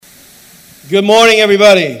Good morning,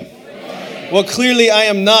 everybody. Good morning. Well, clearly I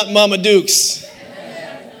am not Mama Dukes.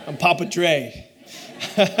 I'm Papa Dre.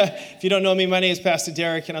 If you don't know me, my name is Pastor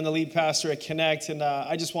Derek, and I'm the lead pastor at Connect. And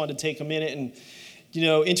I just wanted to take a minute and,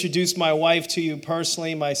 introduce my wife to you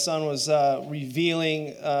personally. My son was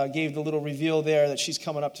gave the little reveal there that she's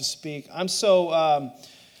coming up to speak. I'm so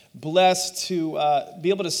blessed to be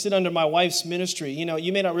able to sit under my wife's ministry.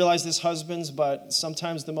 You may not realize this, husbands, but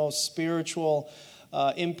sometimes the most spiritual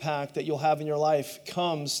impact that you'll have in your life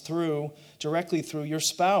comes directly through your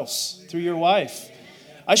spouse, through your wife.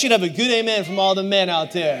 I should have a good amen from all the men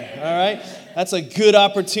out there, all right? That's a good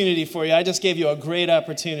opportunity for you. I just gave you a great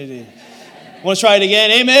opportunity. Want to try it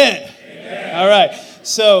again? Amen. Amen. All right.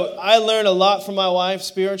 So I learned a lot from my wife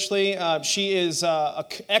spiritually. She is an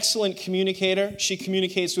excellent communicator. She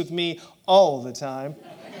communicates with me all the time.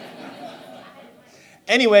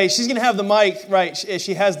 Anyway, she's going to have the mic, right?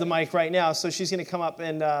 She has the mic right now, so she's going to come up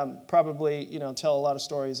and probably, tell a lot of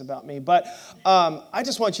stories about me. But I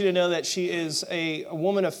just want you to know that she is a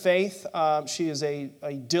woman of faith. She is a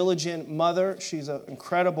diligent mother. She's an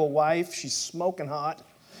incredible wife. She's smoking hot.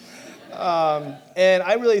 And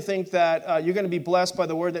I really think that you're going to be blessed by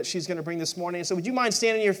the word that she's going to bring this morning. So would you mind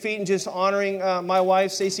standing on your feet and just honoring my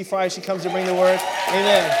wife, Stacy Frye, as she comes to bring the word?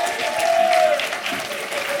 Amen.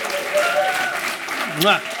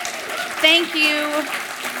 Thank you.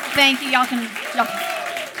 Y'all can.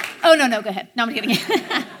 Oh, no, go ahead. No, I'm kidding.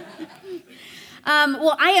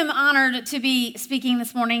 Well, I am honored to be speaking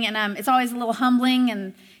this morning, and it's always a little humbling,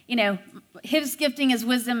 and, his gifting is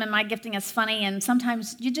wisdom, and my gifting is funny, and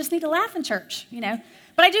sometimes you just need to laugh in church,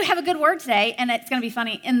 But I do have a good word today, and it's going to be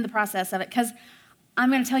funny in the process of it, because I'm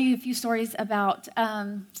going to tell you a few stories about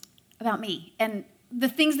me, and the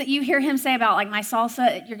things that you hear him say about, like, my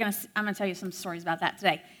salsa, I'm going to tell you some stories about that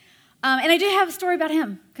today. And I do have a story about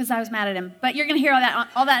him, because I was mad at him. But you're going to hear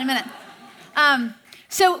all that in a minute.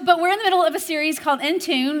 But we're in the middle of a series called In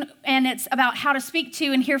Tune, and it's about how to speak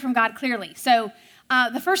to and hear from God clearly. So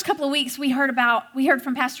the first couple of weeks, we heard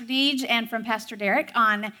from Pastor Deej and from Pastor Derek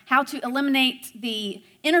on how to eliminate the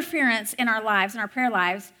interference in our lives, in our prayer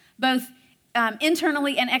lives, both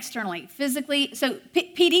internally and externally, physically. So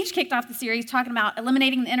Pete each kicked off the series talking about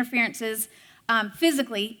eliminating the interferences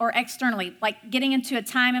physically or externally, like getting into a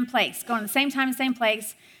time and place, going to the same time and same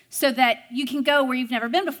place so that you can go where you've never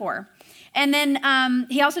been before. And then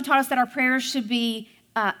he also taught us that our prayers should be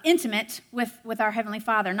intimate with our Heavenly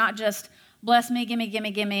Father, not just bless me,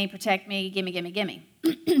 gimme, protect me, gimme.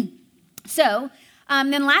 So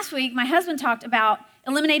then last week, my husband talked about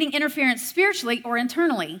eliminating interference spiritually or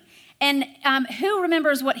internally. And who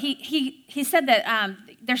remembers what he said that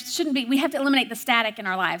there shouldn't be, we have to eliminate the static in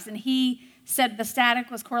our lives. And he said the static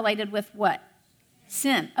was correlated with what?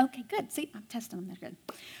 Sin. Okay, good. See, I'm testing them. They're good.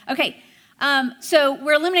 Okay, so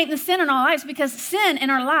we're eliminating the sin in our lives because sin in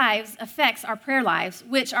our lives affects our prayer lives,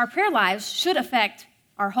 which our prayer lives should affect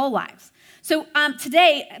our whole lives. So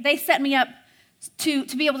today, they set me up to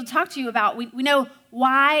be able to talk to you about, we know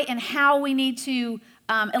why and how we need to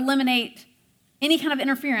eliminate any kind of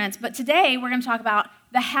interference, but today we're going to talk about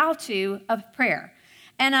the how-to of prayer.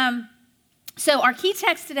 And so our key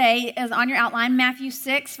text today is on your outline, Matthew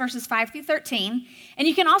 6, verses 5 through 13. And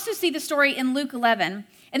you can also see the story in Luke 11.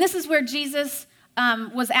 And this is where Jesus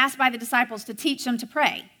was asked by the disciples to teach them to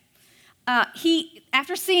pray.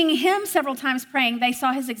 After seeing him several times praying, they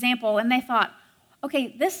saw his example, and they thought,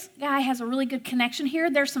 okay, this guy has a really good connection here.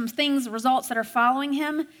 There's some results that are following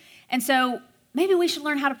him. And so maybe we should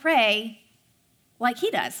learn how to pray like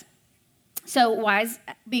he does. So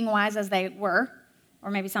being wise as they were,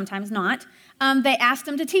 or maybe sometimes not, they asked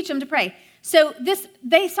him to teach them to pray. So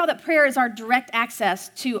they saw that prayer is our direct access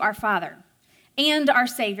to our Father and our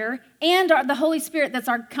Savior and the Holy Spirit that's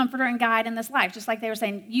our comforter and guide in this life. Just like they were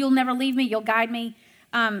saying, you'll never leave me, you'll guide me.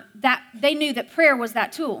 That they knew that prayer was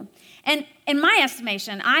that tool. And in my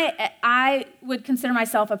estimation, I would consider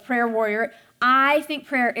myself a prayer warrior. I think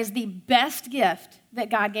prayer is the best gift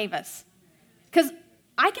that God gave us. Because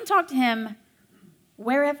I can talk to him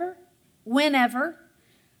wherever, whenever,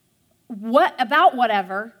 about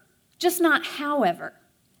whatever, just not however.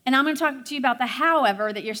 And I'm going to talk to you about the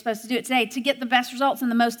however that you're supposed to do it today to get the best results in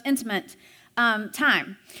the most intimate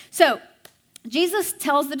time. So Jesus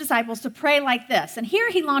tells the disciples to pray like this. And here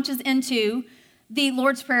he launches into the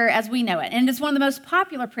Lord's Prayer as we know it. And it's one of the most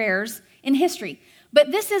popular prayers in history.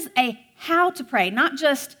 But this is a how to pray, not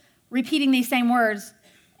just repeating these same words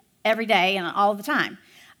every day and all the time,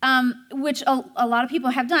 which a lot of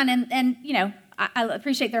people have done. And I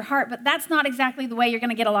appreciate their heart, but that's not exactly the way you're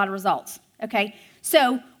going to get a lot of results, okay?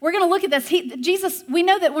 So we're going to look at this. Jesus, we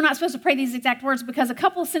know that we're not supposed to pray these exact words because a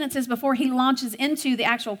couple of sentences before he launches into the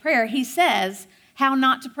actual prayer, he says how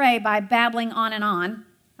not to pray by babbling on and on.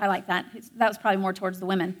 I like that. That was probably more towards the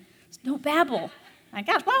women. Don't babble. My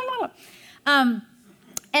gosh, blah, blah, blah.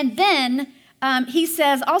 And then he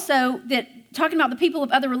says also that, talking about the people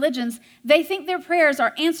of other religions, they think their prayers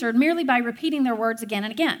are answered merely by repeating their words again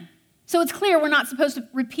and again. So it's clear we're not supposed to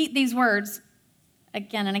repeat these words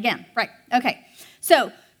again and again. Right, okay.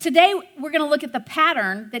 So today we're going to look at the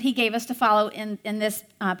pattern that he gave us to follow in this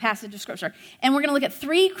passage of Scripture. And we're going to look at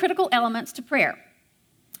 3 critical elements to prayer.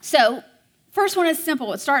 So first one is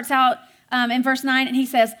simple. It starts out in verse 9, and he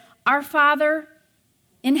says, "Our Father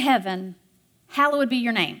in heaven, hallowed be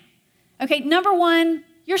your name." Okay, number 1,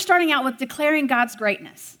 you're starting out with declaring God's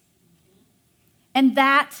greatness. And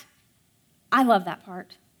I love that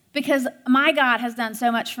part. Because my God has done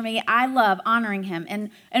so much for me. I love honoring him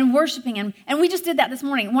and worshiping him. And we just did that this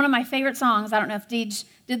morning. One of my favorite songs, I don't know if Deej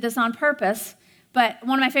did this on purpose, but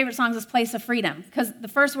one of my favorite songs is Place of Freedom. Because the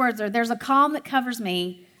first words are, "There's a calm that covers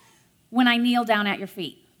me when I kneel down at your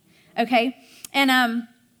feet." Okay? And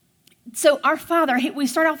so our Father, we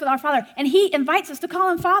start off with our Father, and he invites us to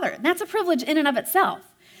call him Father. And that's a privilege in and of itself.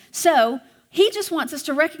 So he just wants us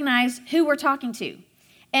to recognize who we're talking to.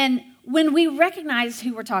 And when we recognize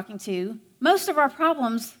who we're talking to, most of our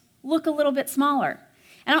problems look a little bit smaller.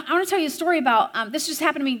 And I want to tell you a story about, this just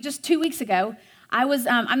happened to me just 2 weeks ago.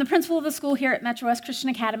 I'm the principal of the school here at Metro West Christian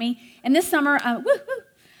Academy. And this summer,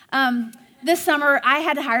 this summer I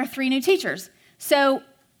had to hire 3 new teachers. So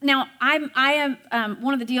now I am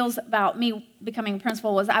one of the deals about me becoming a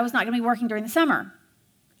principal was I was not going to be working during the summer.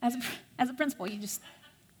 As a principal,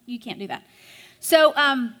 you can't do that. So,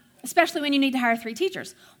 especially when you need to hire 3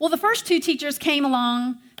 teachers. Well, the first 2 teachers came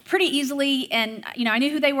along pretty easily, and I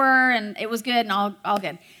knew who they were, and it was good and all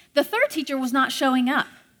good. The third teacher was not showing up.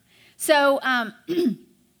 So I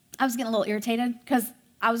was getting a little irritated because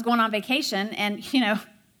I was going on vacation, and Heather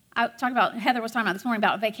was talking about this morning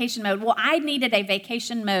about vacation mode. Well, I needed a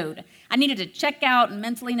vacation mode. I needed to check out and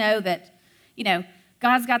mentally know that,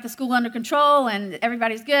 God's got the school under control and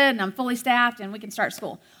everybody's good and I'm fully staffed and we can start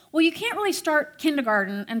school. Well, you can't really start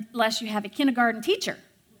kindergarten unless you have a kindergarten teacher,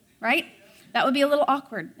 right? That would be a little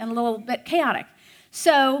awkward and a little bit chaotic.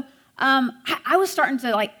 So I was starting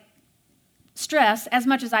to stress as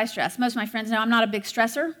much as I stress. Most of my friends know I'm not a big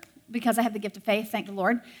stressor because I have the gift of faith, thank the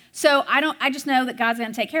Lord. So I just know that God's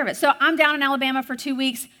going to take care of it. So I'm down in Alabama for 2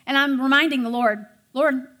 weeks and I'm reminding the Lord,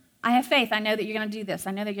 I have faith. I know that you're going to do this.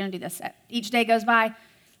 I know that you're going to do this. Each day goes by.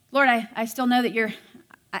 Lord, I still know that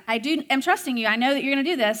I'm trusting you. I know that you're going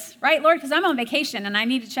to do this, right, Lord? Because I'm on vacation and I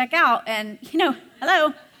need to check out and,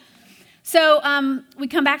 hello. So we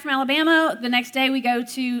come back from Alabama. The next day we go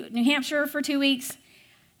to New Hampshire for 2 weeks.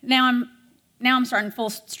 Now I'm starting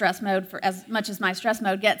full stress mode for as much as my stress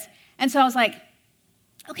mode gets. And so I was like,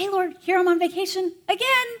 okay, Lord, here I'm on vacation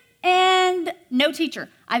again. And no teacher.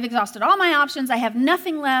 I've exhausted all my options. I have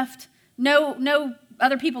nothing left. No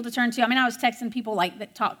other people to turn to. I was texting people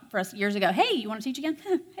that taught for us years ago. Hey, you want to teach again?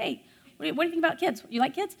 Hey, what do you think about kids? You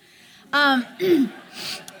like kids? All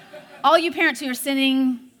you parents who are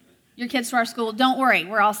sending your kids to our school, don't worry.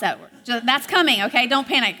 We're all set. That's coming, okay? Don't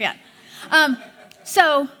panic yet.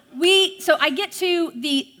 So I get to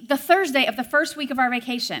the Thursday of the first week of our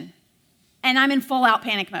vacation, and I'm in full-out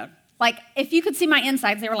panic mode. If you could see my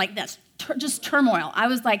insides, they were like this, just turmoil. I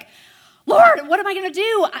was like, Lord, what am I going to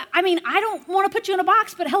do? I don't want to put you in a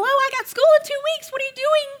box, but hello, I got school in 2 weeks. What are you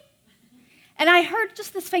doing? And I heard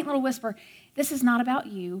just this faint little whisper, this is not about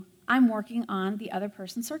you. I'm working on the other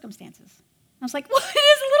person's circumstances. And I was like, well, it is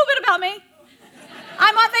a little bit about me.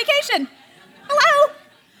 I'm on vacation. Hello.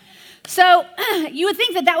 So you would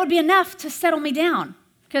think that would be enough to settle me down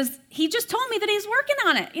because he just told me that he's working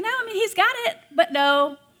on it. He's got it, but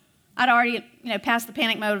no. I'd already, passed the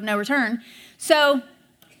panic mode of no return. So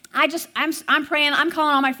I'm praying. I'm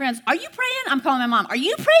calling all my friends. Are you praying? I'm calling my mom. Are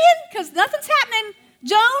you praying? Because nothing's happening.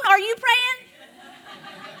 Joan, are you praying?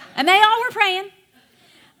 And they all were praying.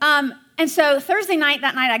 And so Thursday night,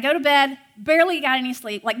 I go to bed, barely got any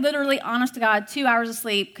sleep, literally, honest to God, 2 hours of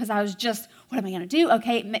sleep because I was just, what am I going to do?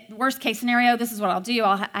 Okay, worst case scenario, this is what I'll do.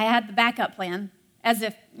 I had the backup plan as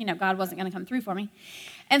if, God wasn't going to come through for me.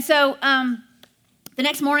 And so the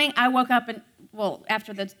next morning, I woke up,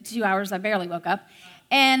 after the 2 hours, I barely woke up.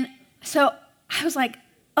 And so I was like,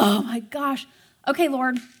 oh my gosh, okay,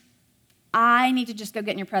 Lord, I need to just go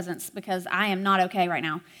get in your presence because I am not okay right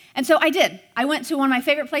now. And so I did. I went to one of my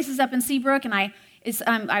favorite places up in Seabrook, and I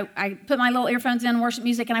put my little earphones in, worship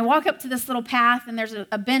music, and I walk up to this little path, and there's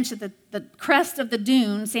a bench at the crest of the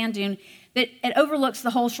dune, sand dune, that it overlooks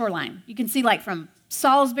the whole shoreline. You can see like from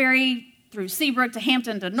Salisbury through Seabrook to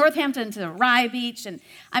Hampton to Northampton to Rye Beach. And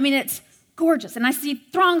I mean, it's gorgeous. And I see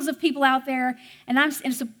throngs of people out there, and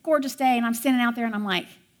it's a gorgeous day, and I'm standing out there, and I'm like,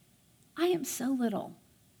 I am so little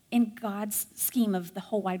in God's scheme of the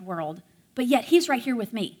whole wide world, but yet he's right here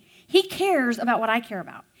with me. He cares about what I care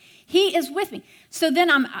about. He is with me. So then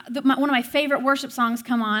one of my favorite worship songs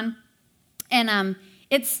come on, and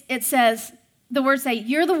it says, the words say,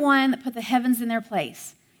 you're the one that put the heavens in their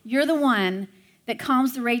place. You're the one that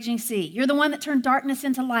calms the raging sea. You're the one that turned darkness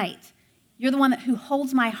into light. You're the one who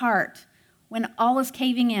holds my heart when all is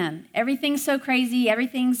caving in. Everything's so crazy.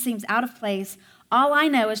 Everything seems out of place. All I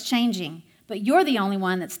know is changing, but you're the only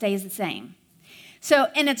one that stays the same. So,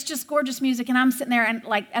 and it's just gorgeous music, and I'm sitting there, and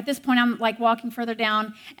like at this point, I'm like walking further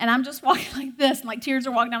down, and I'm just walking like this, and like tears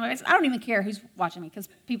are walking down my face. I don't even care who's watching me, because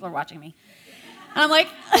people are watching me. And I'm like,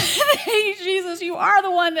 hey, Jesus, you are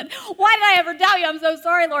the one that, why did I ever doubt you? I'm so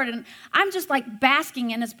sorry, Lord. And I'm just like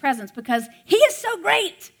basking in his presence, because he is so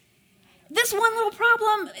great. This one little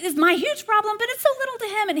problem is my huge problem, but it's so little to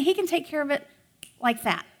him, and he can take care of it like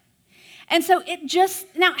that. And so it just,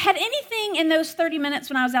 now, had anything in those 30 minutes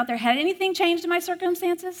when I was out there, had anything changed in my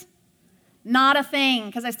circumstances? Not a thing,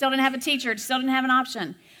 because I still didn't have a teacher, still didn't have an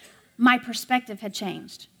option. My perspective had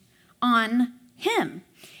changed on him.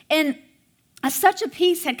 And such a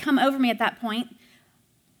peace had come over me at that point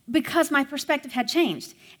because my perspective had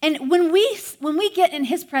changed. And when we get in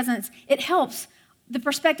his presence, it helps the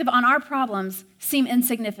perspective on our problems seem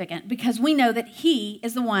insignificant, because we know that he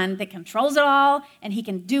is the one that controls it all, and he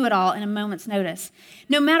can do it all in a moment's notice.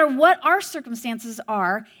 No matter what our circumstances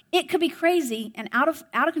are, it could be crazy and out of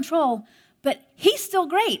control, but he's still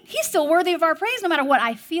great. He's still worthy of our praise, no matter what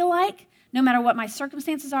I feel like, no matter what my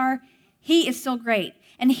circumstances are. He is still great.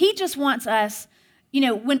 And he just wants us,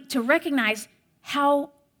 to recognize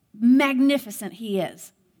how magnificent he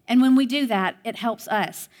is. And when we do that, it helps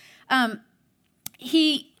us.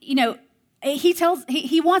 He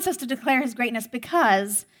wants us to declare his greatness,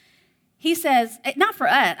 because he says, not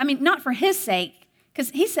for his sake,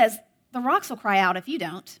 because he says the rocks will cry out if you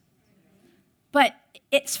don't, but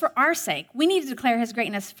it's for our sake. We need to declare his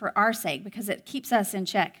greatness for our sake, because it keeps us in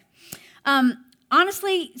check.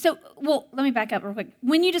 Honestly, let me back up real quick.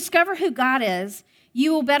 When you discover who God is,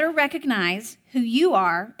 you will better recognize who you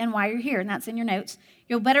are and why you're here, and that's in your notes.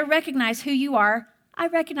 You'll better recognize who you are. I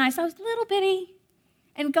recognized I was little bitty,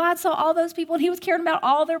 and God saw all those people, and he was caring about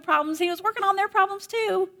all their problems. He was working on their problems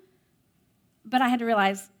too. But I had to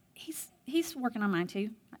realize he's working on mine too.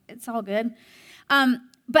 It's all good.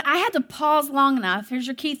 But I had to pause long enough. Here's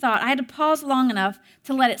your key thought. I had to pause long enough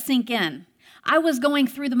to let it sink in. I was going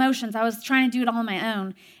through the motions. I was trying to do it all on my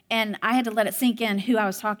own, and I had to let it sink in who I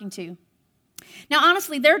was talking to. Now,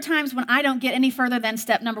 honestly, there are times when I don't get any further than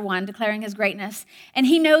step number 1, declaring his greatness. And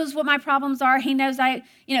he knows what my problems are. He knows and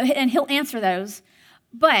he'll answer those.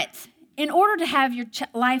 But in order to have your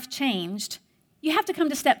life changed, you have to come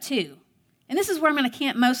to step 2. And this is where I'm going to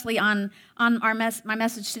camp mostly on my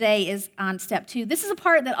message today is on step 2. This is a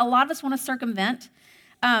part that a lot of us want to circumvent,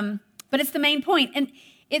 but it's the main point. And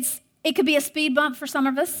it could be a speed bump for some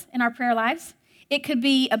of us in our prayer lives. It could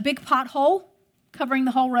be a big pothole covering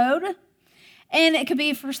the whole road. And it could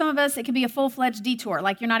be, for some of us, it could be a full-fledged detour,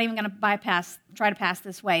 like you're not even going to try to pass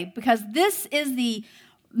this way, because this is the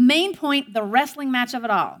main point, the wrestling match of it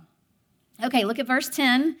all. Okay, look at verse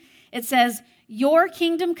 10. It says, your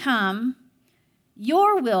kingdom come,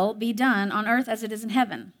 your will be done on earth as it is in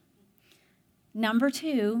heaven. Number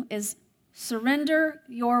 2 is surrender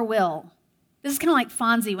your will. This is kind of like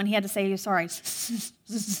Fonzie when he had to say, sorry,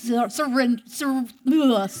 surrender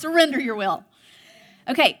your will.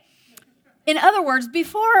 Okay. In other words,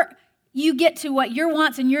 before you get to what your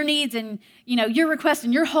wants and your needs and, your requests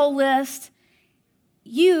and your whole list,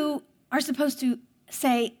 you are supposed to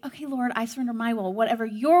say, okay, Lord, I surrender my will. Whatever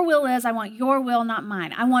your will is, I want your will, not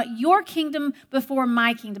mine. I want your kingdom before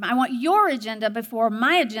my kingdom. I want your agenda before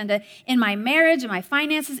my agenda in my marriage, in my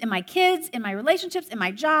finances, in my kids, in my relationships, in my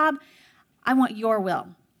job. I want your will.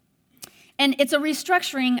 And it's a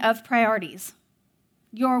restructuring of priorities.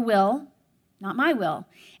 Your will, not my will.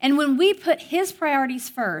 And when we put his priorities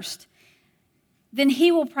first, then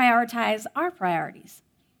he will prioritize our priorities.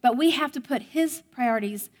 But we have to put his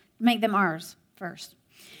priorities, make them ours first.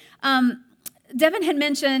 Devin had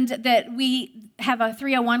mentioned that we have a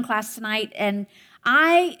 301 class tonight, and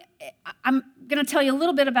I'm going to tell you a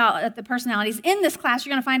little bit about the personalities. In this class,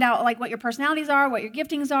 you're going to find out what your personalities are, what your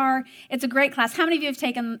giftings are. It's a great class. How many of you have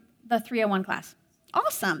taken the 301 class?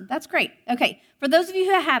 Awesome. That's great. Okay. For those of you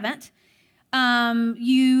who haven't,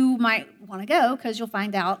 you might want to go, because you'll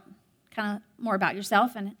find out kind of more about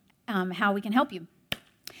yourself and how we can help you.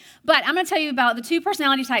 But I'm going to tell you about the two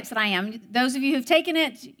personality types that I am. Those of you who've taken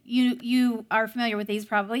it, you are familiar with these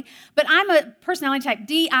probably. But I'm a personality type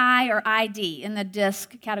DI or ID in the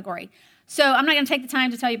DISC category. So I'm not going to take the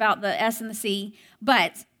time to tell you about the S and the C,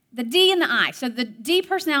 but the D and the I. So the D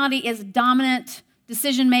personality is dominant,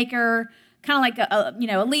 decision maker, kind of like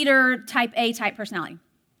a leader, type A type personality.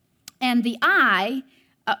 And the I,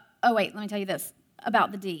 let me tell you this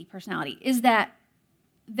about the D personality, is that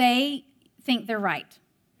they think they're right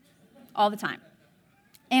all the time.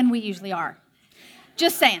 And we usually are.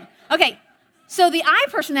 Just saying. Okay, so the I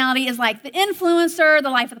personality is like the influencer, the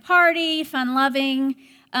life of the party, fun-loving.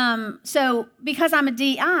 So because I'm a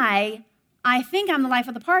DI, I think I'm the life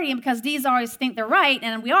of the party, and because Ds always think they're right,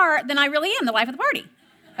 and we are, then I really am the life of the party.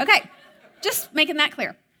 Okay, just making that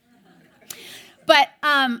clear. But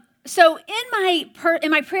so in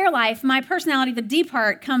my prayer life, my personality, the D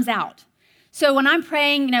part, comes out. So when I'm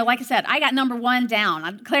praying, like I said, I got number 1 down.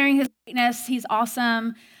 I'm declaring his greatness. He's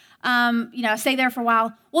awesome. I stay there for a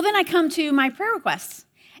while. Well, then I come to my prayer requests,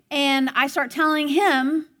 and I start telling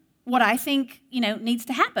him what I think, needs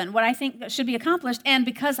to happen, what I think should be accomplished. And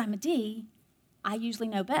because I'm a D, I usually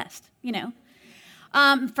know best,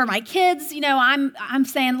 For my kids, I'm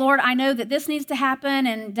saying, Lord, I know that this needs to happen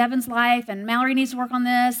in Devin's life, and Mallory needs to work on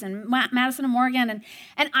this, and Madison and Morgan,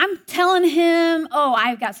 and I'm telling him,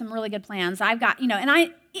 I've got some really good plans. I've got, and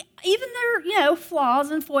I, even their,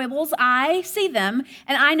 flaws and foibles, I see them,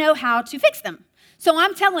 and I know how to fix them. So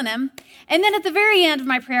I'm telling him, and then at the very end of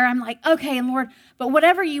my prayer, I'm like, okay, and Lord, but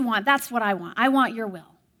whatever you want, that's what I want. I want your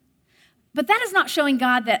will. But that is not showing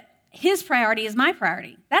God that his priority is my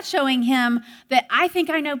priority. That's showing him that I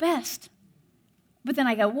think I know best. But then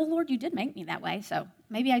I go, well, Lord, you did make me that way, so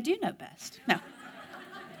maybe I do know best. No.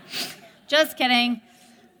 Just kidding.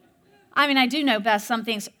 I mean, I do know best some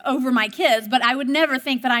things over my kids, but I would never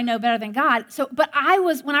think that I know better than God. But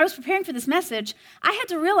when I was preparing for this message, I had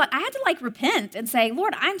to repent and say,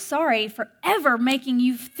 Lord, I'm sorry for ever making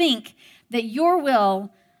you think that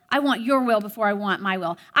I want your will before I want my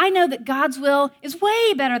will. I know that God's will is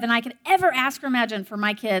way better than I could ever ask or imagine for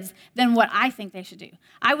my kids than what I think they should do.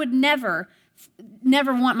 I would never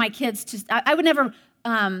want my kids to, I would never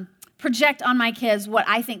project on my kids what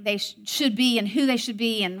I think they should be and who they should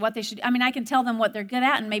be and what they should do. I mean, I can tell them what they're good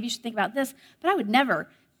at and maybe you should think about this, but I would never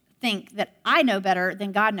think that I know better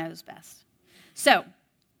than God knows best. So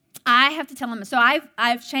I have to tell them. So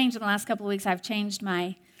I've changed in the last couple of weeks. I've changed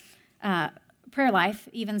my prayer life,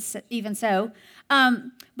 even so.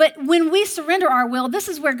 But when we surrender our will, this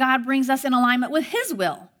is where God brings us in alignment with his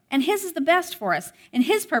will. And his is the best for us, and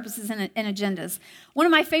his purposes and agendas. One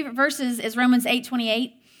of my favorite verses is Romans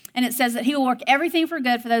 8:28, and it says that he will work everything for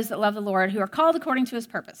good for those that love the Lord, who are called according to his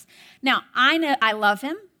purpose. Now, I know I love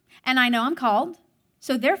him, and I know I'm called,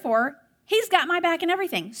 so therefore, he's got my back and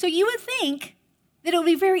everything. So you would think that it would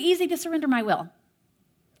be very easy to surrender my will.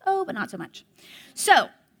 Oh, but not so much. So,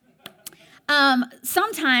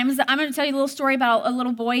 sometimes, I'm going to tell you a little story about a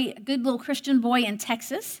little boy, a good little Christian boy in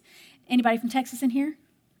Texas. Anybody from Texas in here?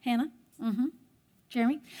 Hannah? Mm-hmm.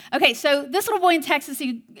 Jeremy? Okay, so this little boy in Texas,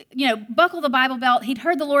 he, buckled the Bible belt. He'd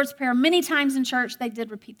heard the Lord's Prayer many times in church. They did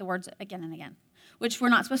repeat the words again and again, which we're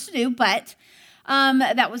not supposed to do, but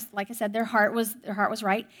that was, like I said, their heart was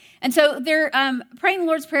right. And so they're praying the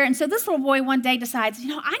Lord's Prayer. And so this little boy one day decides,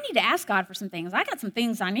 I need to ask God for some things. I got some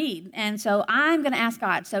things I need. And so I'm going to ask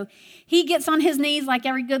God. So he gets on his knees like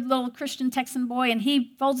every good little Christian Texan boy, and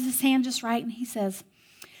he folds his hand just right, and he says,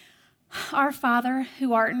 Our Father,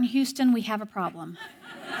 who art in Houston, we have a problem.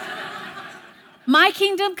 My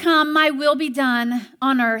kingdom come, my will be done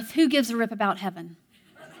on earth. Who gives a rip about heaven?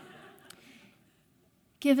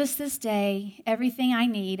 Give us this day everything I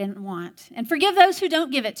need and want, and forgive those who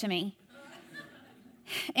don't give it to me.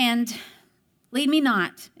 And lead me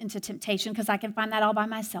not into temptation, because I can find that all by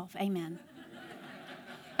myself. Amen.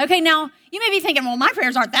 Okay, now, you may be thinking, well, my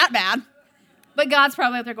prayers aren't that bad. But God's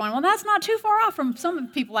probably up there going, well, that's not too far off from some of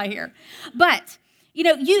the people I hear. But,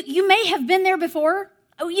 you may have been there before.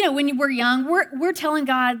 When we're young, we're telling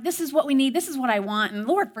God, this is what we need, this is what I want, and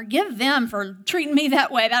Lord, forgive them for treating me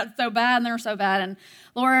that way. That's so bad, and they're so bad, and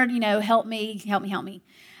Lord, help me.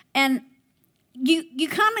 And you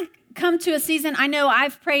kind of come to a season, I know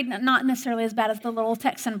I've prayed not necessarily as bad as the little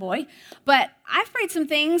Texan boy, but I've prayed some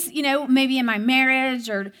things, maybe in my marriage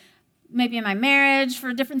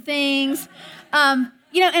for different things, and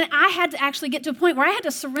I had to actually get to a point where I had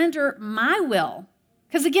to surrender my will,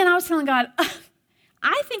 because again, I was telling God,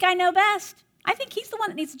 I think I know best. I think he's the one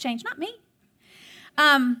that needs to change, not me.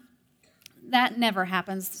 That never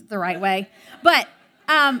happens the right way. But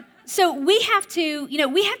so we have to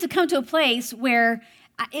come to a place where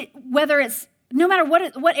whether it's no matter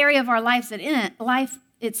what area of our life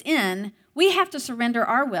it's in, we have to surrender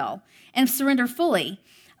our will and surrender fully.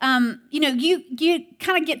 You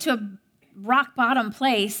kind of get to a rock bottom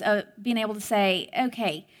place of being able to say,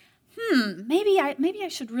 okay, maybe I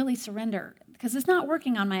should really surrender because it's not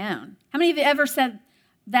working on my own. How many of you ever said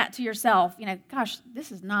that to yourself? Gosh,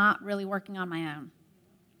 this is not really working on my own.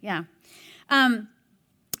 Yeah.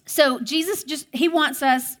 So Jesus he wants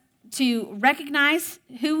us to recognize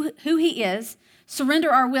who he is, surrender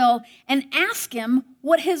our will, and ask him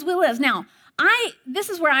what his will is. Now, this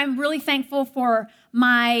is where I'm really thankful for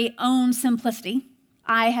my own simplicity.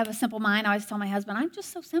 I have a simple mind. I always tell my husband, I'm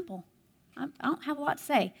just so simple. I don't have a lot to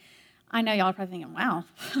say. I know y'all are probably thinking, wow.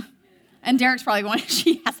 And Derek's probably going,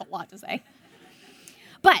 she has a lot to say.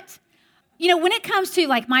 But, when it comes to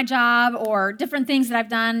like my job or different things that I've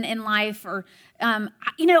done in life or, I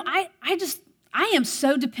am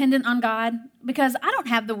so dependent on God because I don't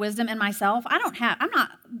have the wisdom in myself.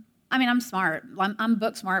 I'm smart. I'm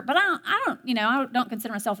book smart, but I don't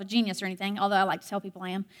consider myself a genius or anything, although I like to tell people I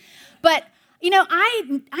am. But,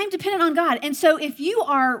 I'm dependent on God. And so if you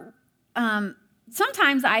are,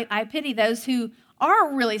 sometimes I pity those who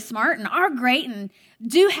are really smart and are great and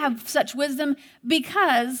do have such wisdom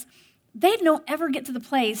because they don't ever get to the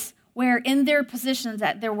place where in their positions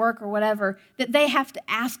at their work or whatever, that they have to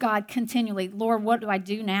ask God continually, Lord, what do I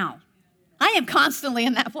do now? I am constantly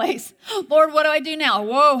in that place. Lord, what do I do now?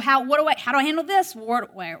 Whoa, how do I handle this? Where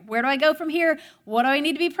do I go from here? What do I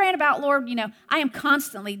need to be praying about, Lord? I am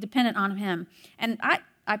constantly dependent on him. And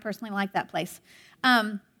I personally like that place.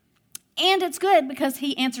 And it's good because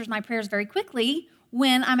he answers my prayers very quickly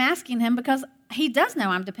when I'm asking him because he does know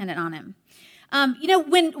I'm dependent on him.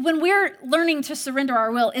 When we're learning to surrender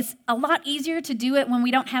our will, it's a lot easier to do it when we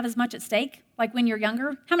don't have as much at stake, like when you're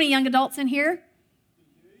younger. How many young adults in here?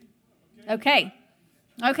 Okay.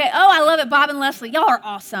 Oh, I love it. Bob and Leslie, y'all are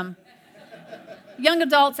awesome. Young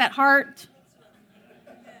adults at heart.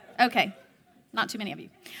 Okay. Not too many of you.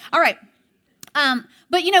 All right.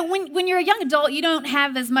 But, when you're a young adult, you don't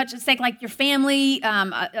have as much at stake like your family,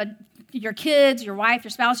 your kids, your wife,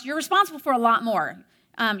 your spouse. You're responsible for a lot more.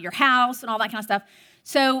 Your house and all that kind of stuff.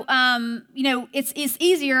 So, it's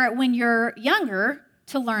easier when you're younger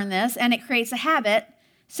to learn this, and it creates a habit.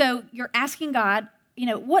 So you're asking God,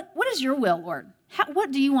 what is your will, Lord?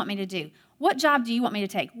 What do you want me to do? What job do you want me to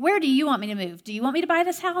take? Where do you want me to move? Do you want me to buy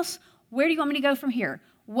this house? Where do you want me to go from here?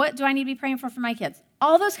 What do I need to be praying for my kids?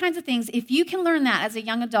 All those kinds of things. If you can learn that as a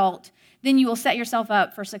young adult, then you will set yourself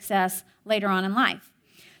up for success later on in life.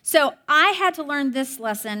 So I had to learn this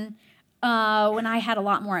lesson when I had a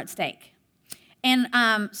lot more at stake. And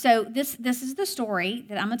so this is the story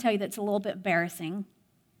that I'm going to tell you that's a little bit embarrassing,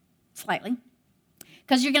 slightly,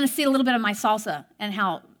 because you're going to see a little bit of my salsa and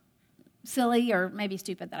how silly or maybe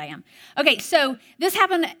stupid that I am. Okay, so this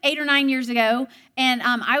happened 8 or 9 years ago, and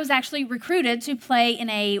I was actually recruited to play in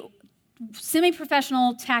a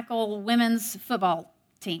semi-professional tackle women's football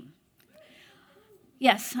team.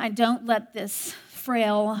 Yes, I don't let this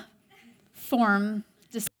frail form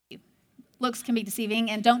deceive you. Looks can be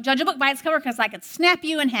deceiving, and don't judge a book by its cover because I could snap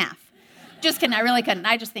you in half. Just kidding, I really couldn't.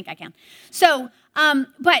 I just think I can. So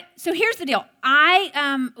here's the deal.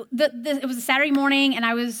 It was a Saturday morning, and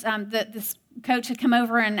I was this coach had come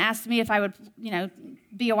over and asked me if I would,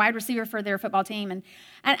 be a wide receiver for their football team, and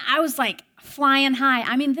I was like flying high.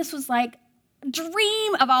 I mean, this was like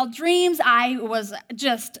dream of all dreams. I was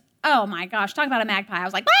just, oh my gosh, talk about a magpie. I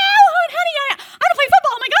was like, wow, honey, I don't play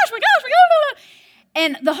football. Oh my gosh,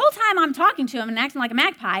 and the whole time I'm talking to him and acting like a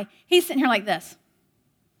magpie, he's sitting here like this.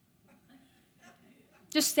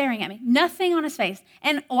 Just staring at me, nothing on his face.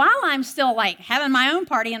 And while I'm still like having my own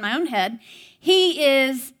party in my own head, he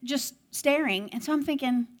is just staring. And so I'm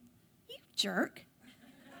thinking, you jerk.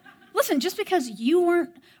 Listen, just because you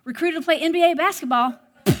weren't recruited to play NBA basketball,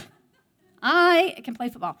 I can play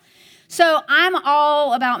football. So I'm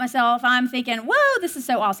all about myself. I'm thinking, whoa, this is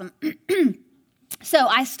so awesome. So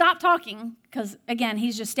I stopped talking because, again,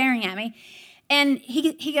 he's just staring at me. And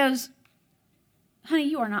he goes, honey,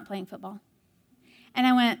 you are not playing football. And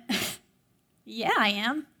I went, yeah, I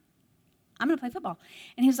am. I'm going to play football.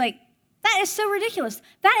 And he was like, that is so ridiculous.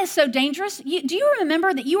 That is so dangerous. Do you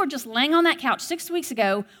remember that you were just laying on that couch 6 weeks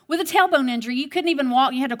ago with a tailbone injury? You couldn't even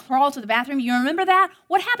walk. You had to crawl to the bathroom. You remember that?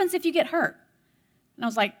 What happens if you get hurt? And I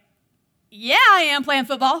was like, yeah, I am playing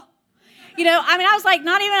football. I was like,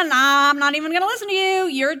 I'm not even going to listen to you.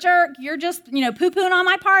 You're a jerk. You're just, poo-pooing on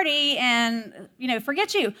my party and,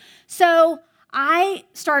 forget you. So I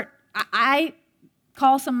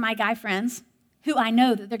call some of my guy friends who I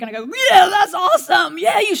know that they're going to go, yeah, that's awesome.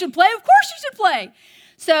 Yeah, you should play. Of course you should play.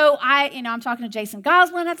 So I'm talking to Jason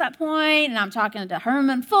Goslin at that point, and I'm talking to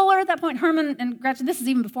Herman Fuller at that point. Herman and Gretchen, this is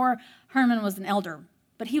even before Herman was an elder,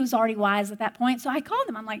 but he was already wise at that point. So I called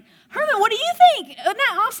him. I'm like, Herman, what do you think? Isn't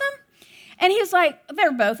that awesome? And he was like,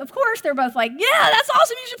 they're both like, yeah, that's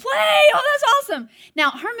awesome. You should play. Oh, that's awesome.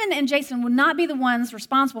 Now, Herman and Jason would not be the ones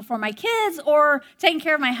responsible for my kids or taking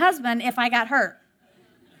care of my husband if I got hurt.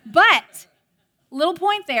 But, little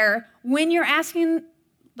point there, when you're asking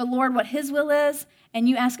the Lord what his will is and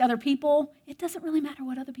you ask other people, it doesn't really matter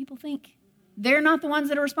what other people think. They're not the ones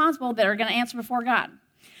that are responsible that are going to answer before God.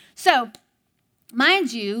 So,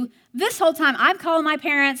 mind you, this whole time I'm calling my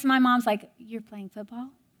parents. My mom's like, you're playing football?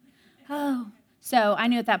 Oh. So I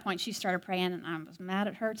knew at that point she started praying, and I was mad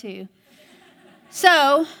at her too.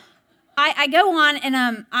 So I go on, and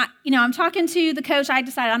I'm talking to the coach. I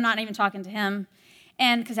decided I'm not even talking to him,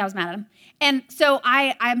 and because I was mad at him. And so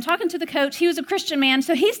I'm talking to the coach. He was a Christian man,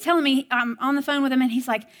 so he's telling me, I'm on the phone with him, and he's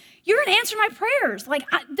like, you're going to answer my prayers. Like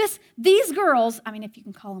these girls, I mean, if you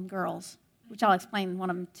can call them girls, which I'll explain one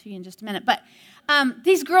of them to you in just a minute, but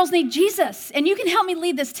these girls need Jesus, and you can help me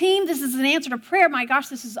lead this team. This is an answer to prayer. My gosh,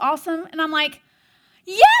 this is awesome. And I'm like,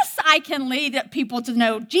 yes, I can lead people to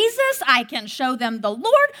know Jesus. I can show them the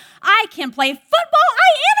Lord. I can play football. I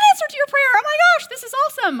am an answer to your prayer. Oh my gosh, this is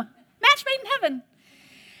awesome. Match made in heaven.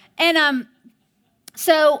 And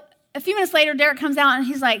so a few minutes later, Derek comes out, and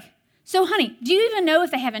he's like, so honey, do you even know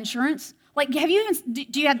if they have insurance? Like, have you even,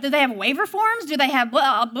 do they have waiver forms? Do they have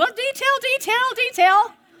detail?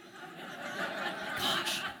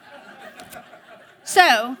 Gosh.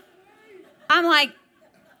 So I'm like,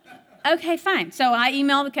 okay, fine. So I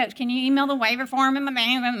email the coach, can you email the waiver form and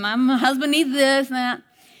my husband needs this and that.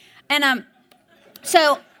 And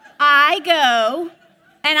so I go,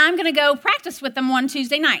 and I'm going to go practice with them one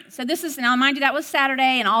Tuesday night. So this is, now mind you, that was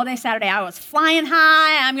Saturday, and all day Saturday I was flying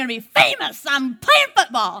high. I'm going to be famous. I'm playing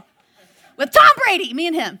football with Tom Brady, me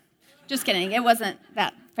and him. Just kidding. It wasn't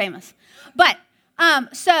that famous. But,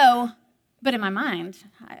 but in my mind,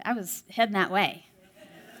 I was heading that way.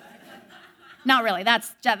 Not really.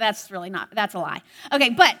 That's really not, that's a lie.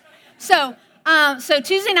 Okay, but, so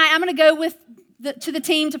Tuesday night, I'm going to go to the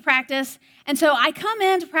team to practice. And so I come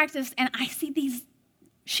in to practice, and I see these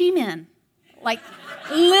she-men. Like,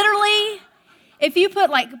 literally, if you put,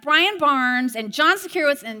 like, Brian Barnes and John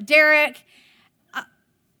Securowitz and Derek,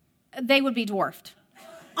 they would be dwarfed.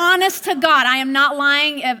 Honest to God, I am not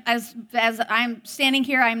lying. As I'm standing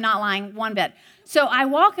here, I'm not lying one bit. So I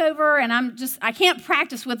walk over, and I can't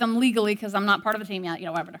practice with them legally because I'm not part of the team yet,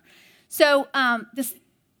 whatever. So this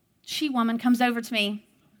she-woman comes over to me,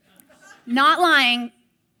 not lying,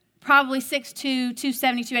 probably 6'2",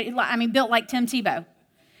 270, 280, I mean, built like Tim Tebow.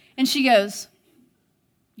 And she goes,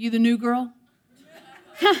 you the new girl?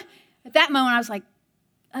 At that moment, I was like,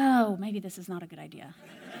 oh, maybe this is not a good idea.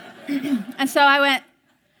 And so I went,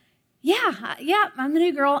 yeah, I'm the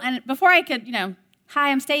new girl. And before I could,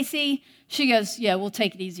 hi, I'm Stacy, she goes, yeah, we'll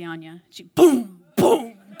take it easy on you. She, boom,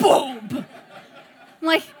 boom, boom. I'm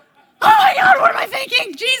like, oh my God, what am I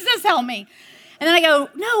thinking? Jesus, help me. And then I go,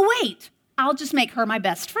 no, wait, I'll just make her my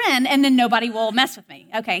best friend, and then nobody will mess with me.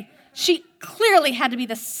 Okay. She clearly had to be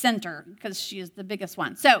the center because she is the biggest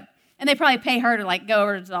one. So, and they probably pay her to like go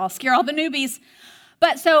over to scare all the newbies.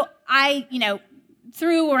 But so I,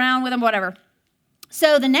 threw around with them, whatever.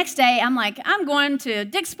 So the next day, I'm like, I'm going to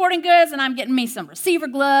Dick's Sporting Goods, and I'm getting me some receiver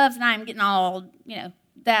gloves, and I'm getting all,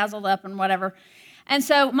 dazzled up and whatever. And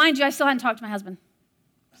so, mind you, I still hadn't talked to my husband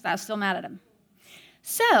because I was still mad at him.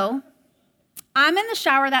 So I'm in the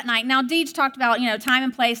shower that night. Now, Deej talked about, time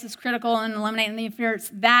and place is critical in eliminating the interference.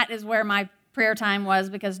 That is where my prayer time was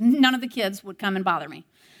because none of the kids would come and bother me.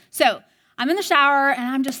 So I'm in the shower, and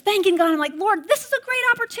I'm just thanking God. I'm like, Lord, this is a great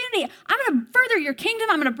opportunity. I'm going to further your kingdom.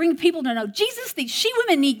 I'm going to bring people to know Jesus. These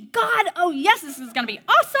she-women need God. Oh, yes, this is going to be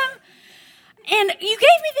awesome. And you gave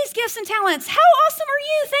me these gifts and talents. How awesome are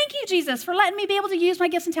you? Thank you, Jesus, for letting me be able to use my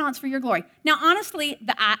gifts and talents for your glory. Now, honestly,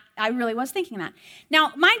 I really was thinking that.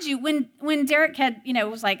 Now, mind you, when Derek had,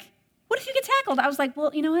 was like, what if you get tackled? I was like, well,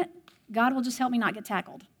 you know what? God will just help me not get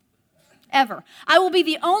tackled. Ever. I will be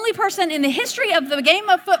the only person in the history of the game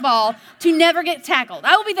of football to never get tackled.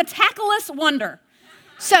 I will be the tackleless wonder.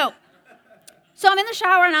 So I'm in the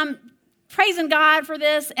shower, and I'm praising God for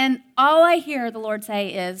this, and all I hear the Lord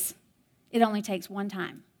say is, it only takes one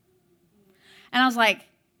time. And I was like,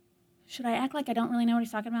 should I act like I don't really know what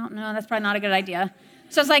he's talking about? No, that's probably not a good idea.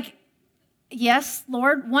 So I was like, yes,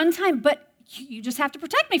 Lord, one time, but you just have to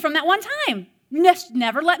protect me from that one time.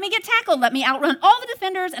 Never let me get tackled. Let me outrun all the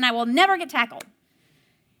defenders, and I will never get tackled.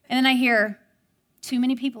 And then I hear, too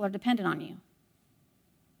many people are dependent on you.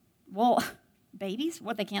 Well, babies?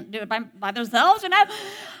 What, they can't do it by themselves, And I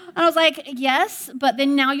was like, yes, but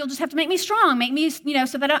then now you'll just have to make me strong, make me,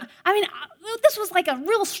 so that this was like a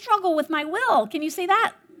real struggle with my will. Can you see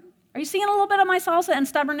that? Are you seeing a little bit of my salsa and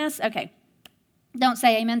stubbornness? Okay. Don't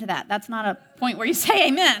say amen to that. That's not a point where you say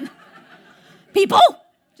amen. People.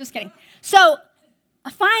 Just kidding. So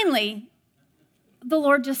finally, the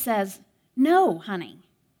Lord just says, no, honey.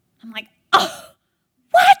 I'm like, oh,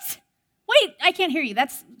 what? Wait, I can't hear you.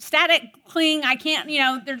 That's static, cling. I can't,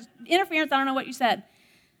 there's interference. I don't know what you said.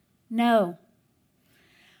 No.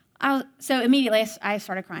 So immediately I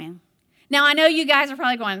started crying. Now, I know you guys are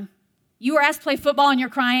probably going, you were asked to play football and you're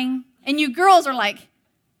crying. And you girls are like,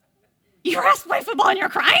 you were asked to play football and you're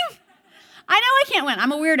crying? I know I can't win.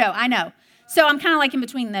 I'm a weirdo. I know. So I'm kind of like in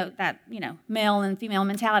between that male and female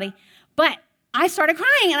mentality. But I started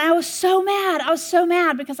crying, and I was so mad. I was so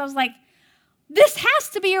mad because I was like, this has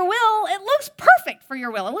to be your will. It looks perfect for your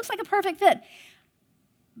will. It looks like a perfect fit.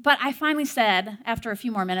 But I finally said, after a few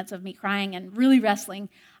more minutes of me crying and really wrestling,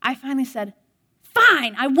 I finally said,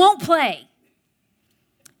 fine, I won't play.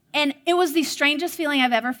 And it was the strangest feeling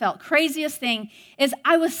I've ever felt. Craziest thing is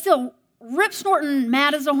I was still rip-snorting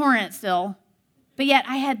mad as a hornet still, but yet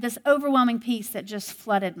I had this overwhelming peace that just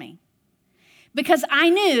flooded me because I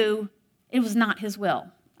knew it was not his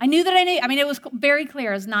will. It was very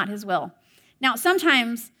clear it was not his will. Now,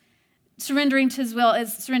 sometimes surrendering to his will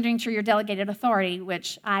is surrendering to your delegated authority,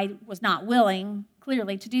 which I was not willing,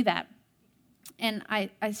 clearly, to do that. And I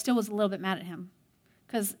still was a little bit mad at him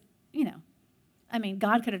because,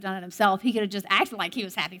 God could have done it himself. He could have just acted like he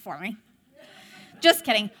was happy for me. Just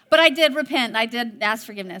kidding. But I did repent. I did ask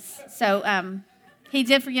forgiveness. So he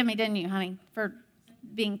did forgive me, didn't you, honey, for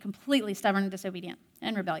being completely stubborn and disobedient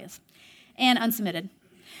and rebellious and unsubmitted.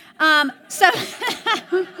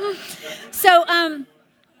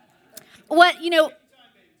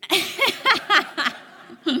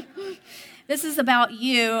 This is about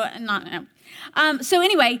you, not no. So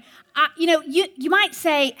anyway, you might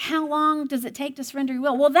say, how long does it take to surrender your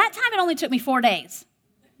will? Well, that time it only took me 4 days,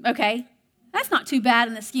 okay? That's not too bad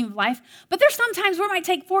in the scheme of life. But there's some times where it might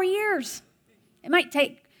take 4 years. It might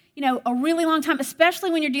take, a really long time,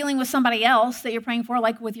 especially when you're dealing with somebody else that you're praying for,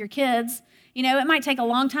 like with your kids. It might take a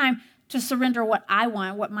long time to surrender what I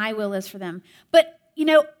want, what my will is for them. But,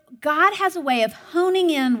 God has a way of honing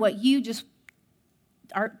in what you just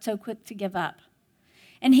are so quick to give up.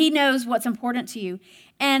 And he knows what's important to you.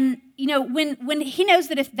 And, when he knows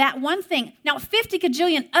that if that one thing, now 50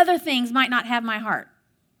 gajillion other things might not have my heart.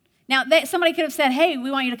 Now, somebody could have said, hey,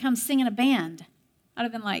 we want you to come sing in a band. I'd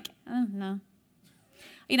have been like, oh, no.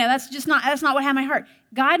 That's not what had my heart.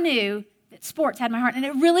 God knew that sports had my heart, and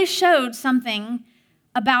it really showed something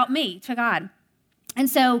about me to God. And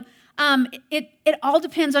so it all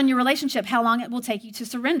depends on your relationship, how long it will take you to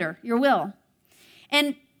surrender your will.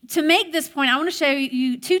 And to make this point, I want to show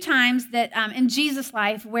you 2 times that in Jesus'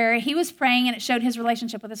 life where he was praying and it showed his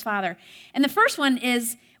relationship with his Father. And the first one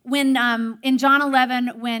is when in John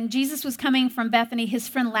 11, when Jesus was coming from Bethany, his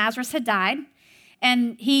friend Lazarus had died.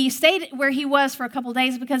 And he stayed where he was for a couple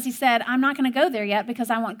days because he said, I'm not going to go there yet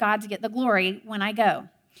because I want God to get the glory when I go.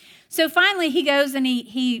 So finally he goes and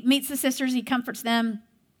he meets the sisters, he comforts them.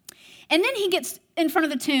 And then he gets in front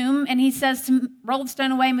of the tomb and he says to roll the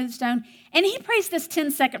stone away, move the stone. And he prays this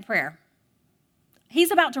 10-second prayer.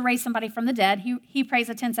 He's about to raise somebody from the dead. He prays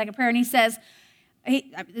a 10-second prayer and he says,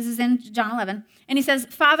 this is in John 11, and he says,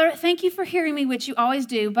 Father, thank you for hearing me, which you always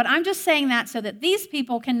do, but I'm just saying that so that these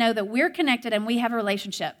people can know that we're connected and we have a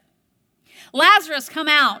relationship. Lazarus, come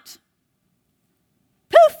out.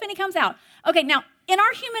 Poof, and he comes out. Okay, now, in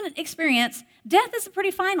our human experience, death is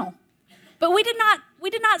pretty final, but we did not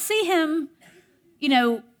see him,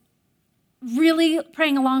 really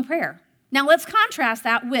praying a long prayer. Now, let's contrast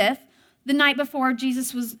that with the night before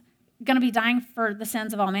Jesus was going to be dying for the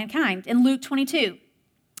sins of all mankind. In Luke 22,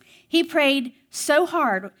 he prayed so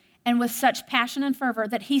hard and with such passion and fervor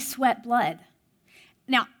that he sweat blood.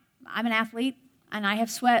 Now, I'm an athlete, and I have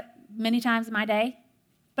sweat many times in my day,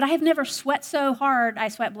 but I have never sweat so hard I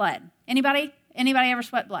sweat blood. Anybody ever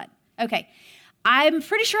sweat blood? Okay. I'm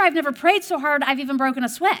pretty sure I've never prayed so hard I've even broken a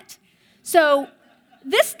sweat. So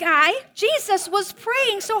this guy, Jesus, was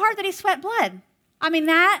praying so hard that he sweat blood.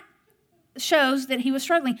 That shows that he was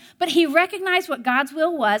struggling. But he recognized what God's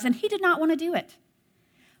will was, and he did not want to do it.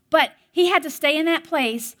 But he had to stay in that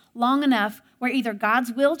place long enough where either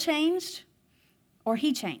God's will changed or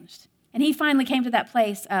he changed. And he finally came to that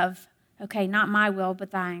place of, okay, not my will,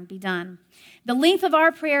 but thine be done. The length of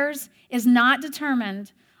our prayers is not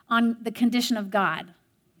determined on the condition of God.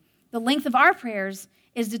 The length of our prayers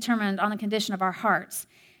is determined on the condition of our hearts.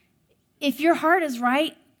 If your heart is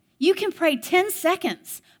right, You can pray 10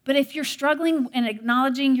 seconds, but if you're struggling and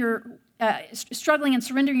acknowledging struggling and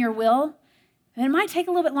surrendering your will, then it might take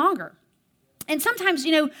a little bit longer. And sometimes,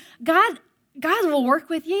 God will work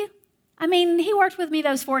with you. I mean, he worked with me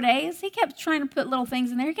those 4 days. He kept trying to put little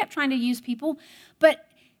things in there. He kept trying to use people. But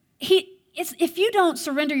if you don't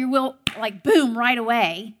surrender your will, like, boom, right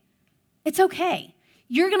away, it's okay.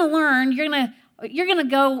 You're going to learn. You're going to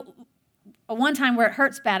go one time where it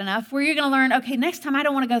hurts bad enough, where you're going to learn, okay, next time I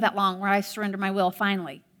don't want to go that long where I surrender my will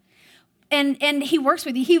finally. And he works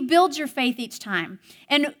with you. He builds your faith each time.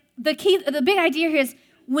 And the big idea here is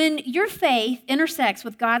when your faith intersects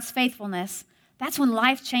with God's faithfulness, that's when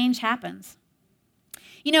life change happens.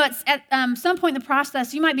 It's at some point in the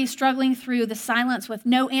process, you might be struggling through the silence with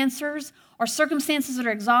no answers or circumstances that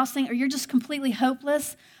are exhausting, or you're just completely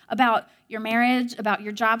hopeless about your marriage, about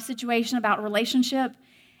your job situation, about a relationship.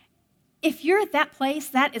 If you're at that place,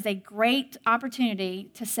 that is a great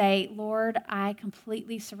opportunity to say, Lord, I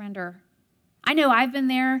completely surrender. I know I've been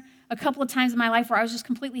there a couple of times in my life where I was just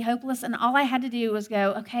completely hopeless, and all I had to do was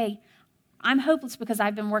go, okay, I'm hopeless because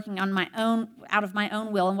I've been working on my own, out of my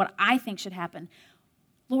own will and what I think should happen.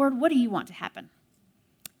 Lord, what do you want to happen?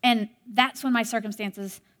 And that's when my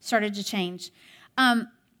circumstances started to change.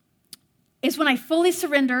 It's when I fully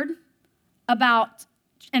surrendered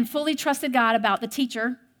and fully trusted God about the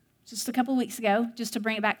teacher just a couple of weeks ago, just to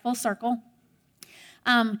bring it back full circle,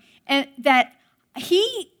 and that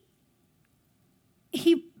he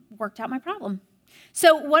worked out my problem.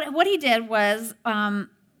 So what he did was,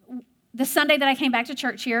 the Sunday that I came back to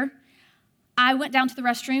church here, I went down to the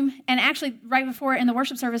restroom, and actually right before in the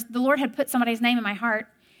worship service, the Lord had put somebody's name in my heart,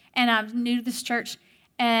 and I'm new to this church,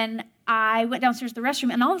 and I went downstairs to the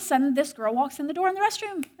restroom, and all of a sudden, this girl walks in the door in the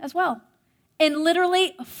restroom as well. And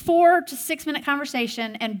literally a 4 to 6 minute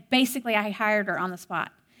conversation, and basically I hired her on the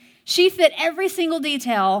spot. She fit every single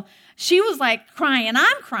detail. She was like crying.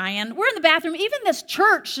 I'm crying. We're in the bathroom. Even this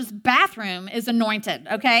church's bathroom is anointed,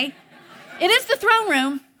 okay? It is the throne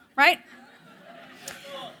room, right?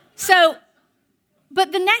 So,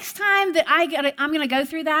 but the next time that I'm going to go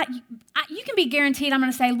through that, you can be guaranteed I'm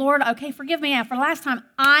going to say, Lord, okay, forgive me. For the last time,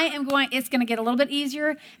 it's going to get a little bit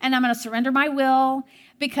easier, and I'm going to surrender my will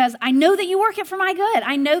because I know that you work it for my good.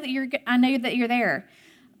 I know that you're there.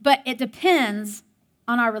 But it depends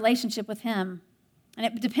on our relationship with him, and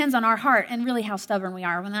it depends on our heart and really how stubborn we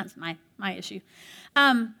are, when that's my issue.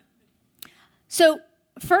 So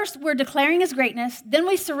first, we're declaring his greatness. Then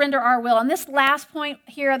we surrender our will. And this last point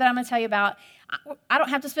here that I'm going to tell you about, I don't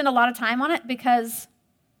have to spend a lot of time on it because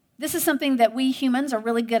this is something that we humans are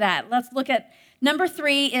really good at. Let's look at number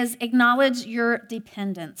 3 is acknowledge your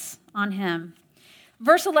dependence on him.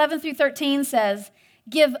 Verse 11 through 13 says,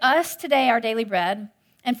 give us today our daily bread,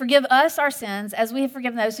 and forgive us our sins as we have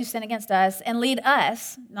forgiven those who sin against us, and lead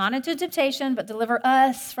us not into temptation, but deliver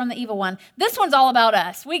us from the evil one. This one's all about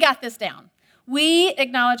us. We got this down. We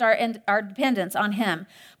acknowledge our dependence on him.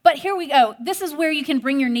 But here we go. This is where you can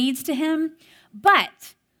bring your needs to him.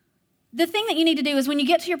 But the thing that you need to do is when you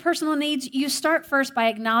get to your personal needs, you start first by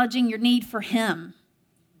acknowledging your need for him.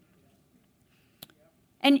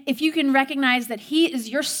 And if you can recognize that he is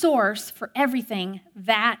your source for everything,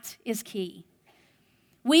 that is key.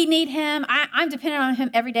 We need him. I'm dependent on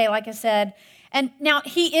him every day, like I said. And now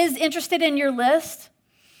he is interested in your list.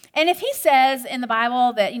 And if he says in the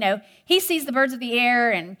Bible that, he sees the birds of the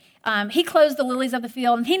air and he clothes the lilies of the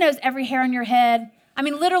field and he knows every hair on your head. I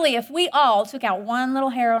mean, literally, if we all took out one little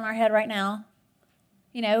hair on our head right now,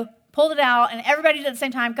 pulled it out, and everybody did it at the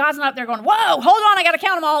same time, God's not up there going, whoa, hold on, I got to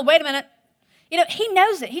count them all. Wait a minute. He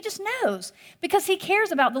knows it. He just knows because he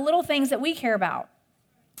cares about the little things that we care about.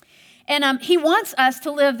 And he wants us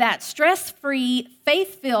to live that stress-free,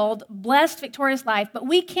 faith-filled, blessed, victorious life, but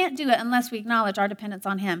we can't do it unless we acknowledge our dependence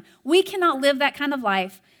on him. We cannot live that kind of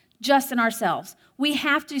life just in ourselves. We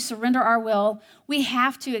have to surrender our will. We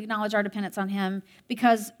have to acknowledge our dependence on him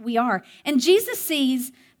because we are. And Jesus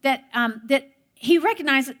sees that he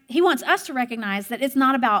wants us to recognize that it's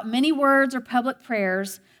not about many words or public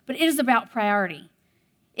prayers, but it is about priority.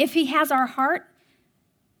 If he has our heart,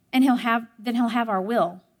 then he'll have our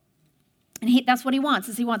will. And that's what he wants,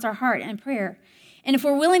 is he wants our heart and prayer. And if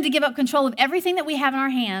we're willing to give up control of everything that we have in our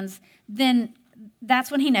hands, then that's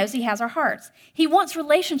when he knows he has our hearts. He wants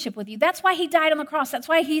relationship with you. That's why he died on the cross. That's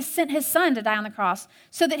why he sent his son to die on the cross,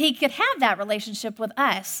 so that he could have that relationship with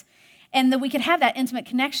us and that we could have that intimate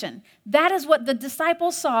connection. That is what the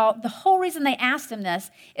disciples saw. The whole reason they asked him this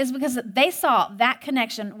is because they saw that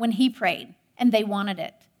connection when he prayed, and they wanted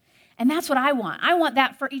it. And that's what I want. I want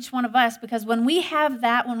that for each one of us, because when we have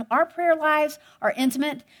that, when our prayer lives are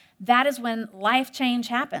intimate, that is when life change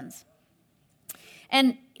happens.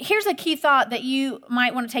 And here's a key thought that you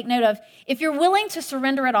might want to take note of. If you're willing to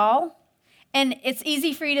surrender it all, and it's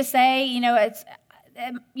easy for you to say,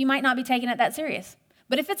 you might not be taking it that serious.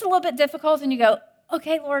 But if it's a little bit difficult and you go,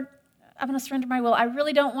 okay, Lord, I'm going to surrender my will. I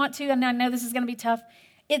really don't want to, and I know this is going to be tough.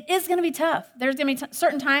 It is going to be tough. There's going to be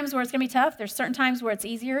certain times where it's going to be tough. There's certain times where it's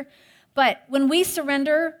easier. But when we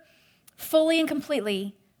surrender fully and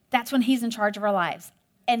completely, that's when he's in charge of our lives.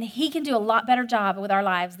 And he can do a lot better job with our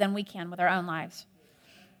lives than we can with our own lives.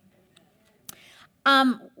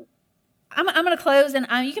 I'm going to close, and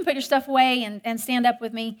you can put your stuff away and stand up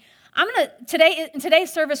with me. In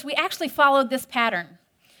today's service, we actually followed this pattern.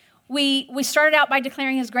 We started out by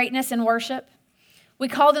declaring his greatness in worship. We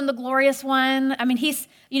called him the glorious one. I mean, he's,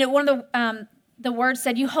 one of the words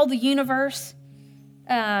said, you hold the universe.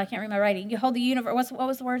 I can't read my writing. You hold the universe. What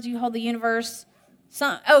was the words? You hold the universe.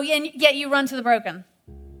 Yet you run to the broken.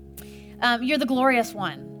 You're the glorious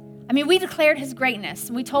one. I mean, we declared his greatness.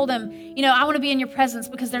 And we told him, I want to be in your presence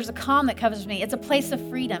because there's a calm that covers me. It's a place of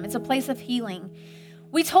freedom. It's a place of healing.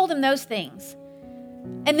 We told him those things.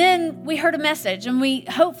 And then we heard a message, and we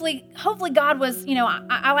hopefully God was,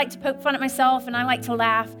 I like to poke fun at myself and I like to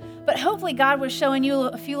laugh, but hopefully God was showing you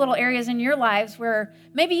a few little areas in your lives where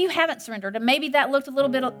maybe you haven't surrendered, and maybe that looked a little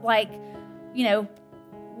bit like,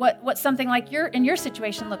 what something like in your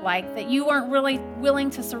situation looked like, that you weren't really willing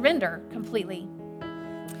to surrender completely.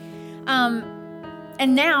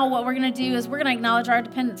 And now what we're going to do is we're going to acknowledge our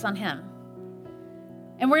dependence on him,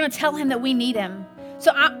 and we're going to tell him that we need him.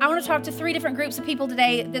 So I want to talk to 3 different groups of people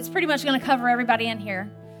today that's pretty much going to cover everybody in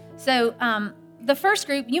here. So the first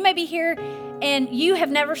group, you may be here and you have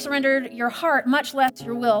never surrendered your heart, much less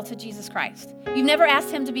your will, to Jesus Christ. You've never asked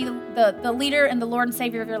him to be the leader and the Lord and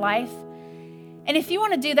Savior of your life. And if you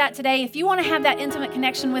want to do that today, if you want to have that intimate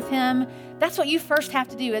connection with him, that's what you first have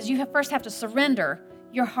to do, is you first have to surrender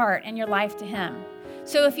your heart and your life to him.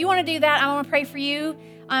 So if you want to do that, I want to pray for you.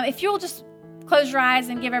 If you'll just close your eyes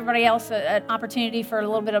and give everybody else an opportunity for a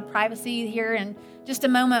little bit of privacy here and just a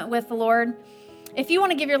moment with the Lord. If you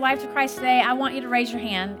want to give your life to Christ today, I want you to raise your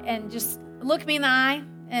hand and just look me in the eye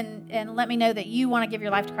and let me know that you want to give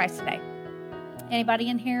your life to Christ today. Anybody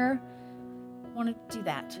in here want to do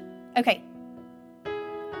that? Okay.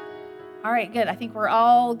 All right, good. I think we're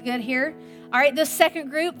all good here. All right, the second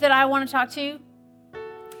group that I want to talk to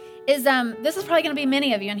is, this is probably going to be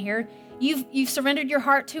many of you in here. You've surrendered your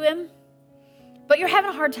heart to him, but you're having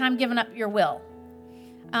a hard time giving up your will.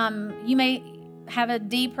 You may have a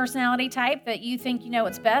D personality type that you think you know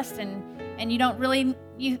what's best, and you don't really,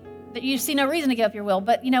 you see no reason to give up your will.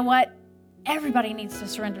 But you know what? Everybody needs to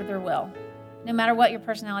surrender their will, no matter what your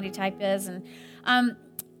personality type is. And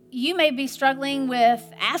you may be struggling with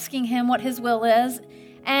asking him what his will is,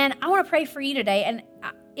 and I want to pray for you today. And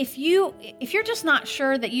if you're just not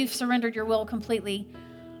sure that you've surrendered your will completely,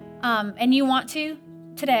 and you want to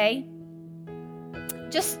today,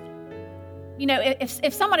 just,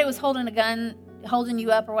 if somebody was holding a gun, holding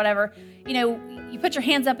you up or whatever, you put your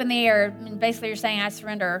hands up in the air and basically you're saying, I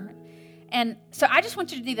surrender. And so I just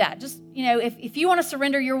want you to do that. Just, if you want to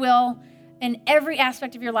surrender your will in every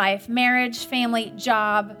aspect of your life, marriage, family,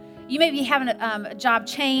 job, you may be having a job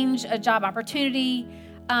change, a job opportunity.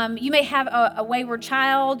 You may have a wayward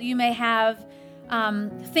child. You may have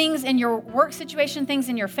things in your work situation, things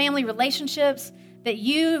in your family relationships that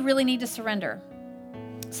you really need to surrender.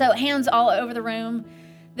 So hands all over the room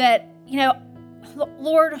that,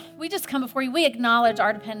 Lord, we just come before you. We acknowledge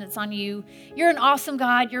our dependence on you. You're an awesome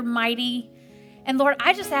God. You're mighty. And Lord,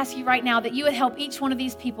 I just ask you right now that you would help each one of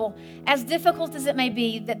these people, as difficult as it may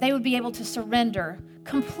be, that they would be able to surrender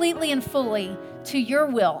completely and fully to your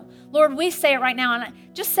will. Lord, we say it right now, and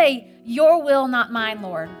just say, your will, not mine,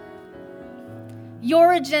 Lord.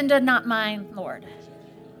 Your agenda, not mine, Lord.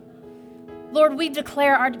 Lord, we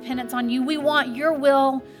declare our dependence on you. We want your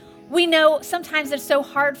will. We know sometimes it's so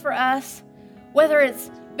hard for us, whether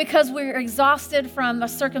it's because we're exhausted from the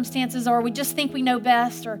circumstances or we just think we know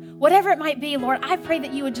best or whatever it might be. Lord, I pray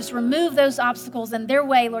that you would just remove those obstacles in their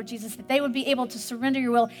way, Lord Jesus, that they would be able to surrender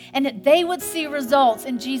your will and that they would see results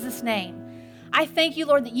in Jesus' name. I thank you,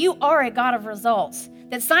 Lord, that you are a God of results,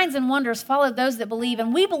 that signs and wonders follow those that believe.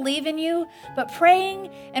 And we believe in you, but praying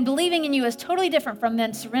and believing in you is totally different from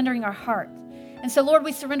then surrendering our heart. And so, Lord,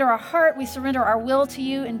 we surrender our heart, we surrender our will to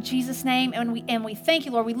you in Jesus' name, and we thank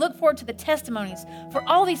you, Lord. We look forward to the testimonies for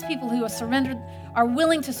all these people who are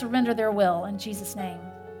willing to surrender their will in Jesus' name.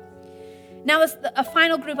 Now, a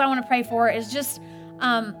final group I want to pray for is just,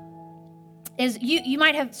 you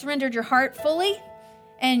might have surrendered your heart fully,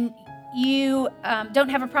 and you don't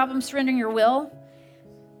have a problem surrendering your will,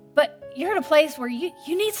 but you're at a place where you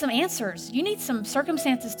need some answers. You need some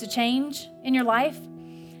circumstances to change in your life.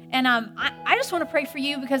 And I just want to pray for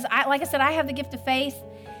you because, like I said, I have the gift of faith.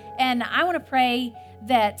 And I want to pray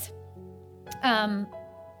that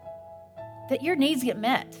that your needs get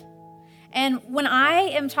met. And when I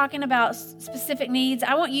am talking about specific needs,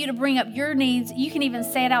 I want you to bring up your needs. You can even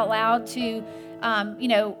say it out loud to,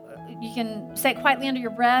 you can say it quietly under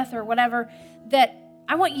your breath or whatever, that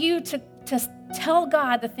I want you to tell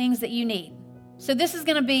God the things that you need. So this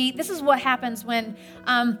is what happens when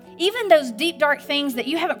even those deep, dark things that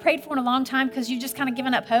you haven't prayed for in a long time because you've just kind of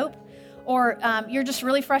given up hope, or you're just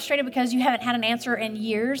really frustrated because you haven't had an answer in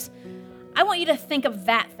years. I want you to think of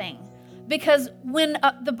that thing. Because when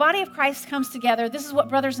the body of Christ comes together, this is what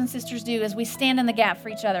brothers and sisters do, is we stand in the gap for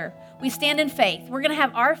each other. We stand in faith. We're going to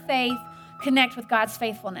have our faith connect with God's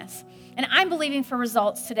faithfulness. And I'm believing for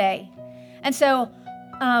results today. And so,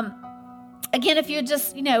 again, if you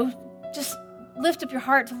just lift up your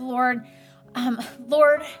heart to the Lord.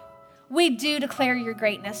 Lord, we do declare your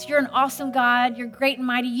greatness. You're an awesome God. You're great and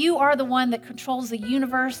mighty. You are the one that controls the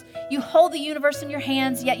universe. You hold the universe in your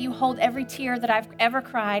hands, yet you hold every tear that I've ever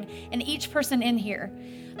cried, and each person in here.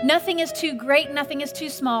 Nothing is too great. Nothing is too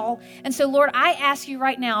small. And so, Lord, I ask you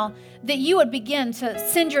right now that you would begin to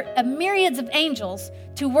send your myriads of angels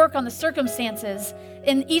to work on the circumstances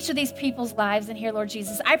in each of these people's lives in here, Lord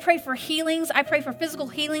Jesus. I pray for healings. I pray for physical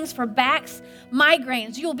healings for backs,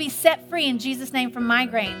 migraines. You will be set free in Jesus' name from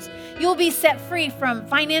migraines. You'll be set free from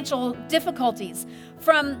financial difficulties.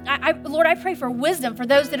 Lord, I pray for wisdom for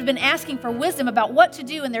those that have been asking for wisdom about what to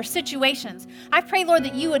do in their situations. I pray, Lord,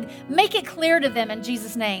 that you would make it clear to them in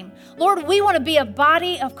Jesus' name. Lord, we want to be a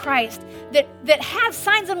body of Christ that have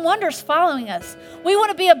signs and wonders following us. We want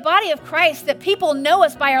to be a body of Christ that people know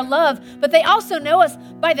us by our love, but they also know us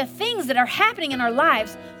by the things that are happening in our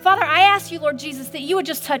lives. Father, I ask you, Lord Jesus, that you would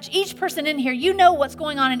just touch each person in here. You know what's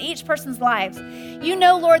going on in each person's lives. You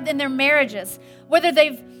know, Lord, in their marriages, whether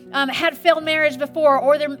they've had failed marriage before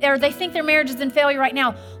or they think their marriage is in failure right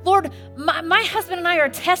now. Lord, my husband and I are a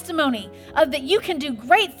testimony of that you can do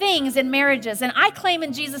great things in marriages. And I claim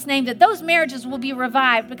in Jesus' name that those marriages will be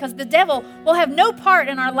revived because the devil will have no part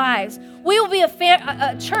in our lives. We will be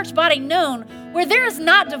a church body known where there is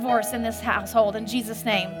not divorce in this household in Jesus'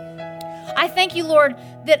 name. I thank you, Lord,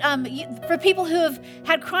 that for people who have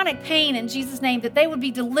had chronic pain in Jesus' name, that they would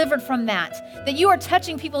be delivered from that you are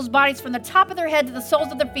touching people's bodies from the top of their head to the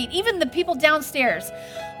soles of their feet, even the people downstairs.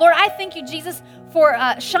 Lord, I thank you, Jesus, for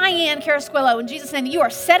Cheyenne Carasquillo, in Jesus' name, that you are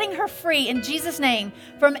setting her free in Jesus' name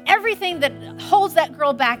from everything that holds that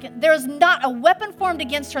girl back. There is not a weapon formed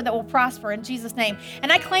against her that will prosper in Jesus' name.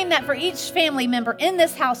 And I claim that for each family member in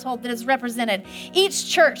this household that is represented,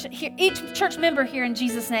 each church member here in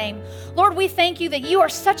Jesus' name. Lord, we thank you that you are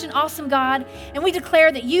such an awesome God, and we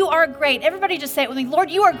declare that you are great. Everybody just say it with me.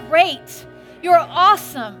 Lord, you are great. You are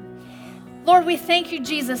awesome. Lord, we thank you,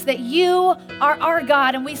 Jesus, that you are our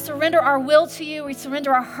God, and we surrender our will to you. We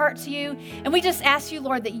surrender our heart to you. And we just ask you,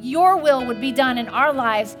 Lord, that your will would be done in our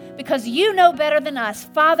lives because you know better than us.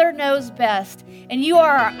 Father knows best. And you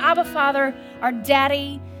are our Abba Father, our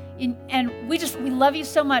Daddy. And we love you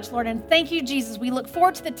so much, Lord. And thank you, Jesus. We look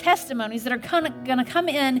forward to the testimonies that are going to come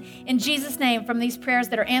in Jesus' name from these prayers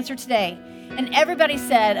that are answered today. And everybody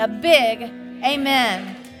said a big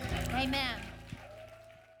amen. Amen.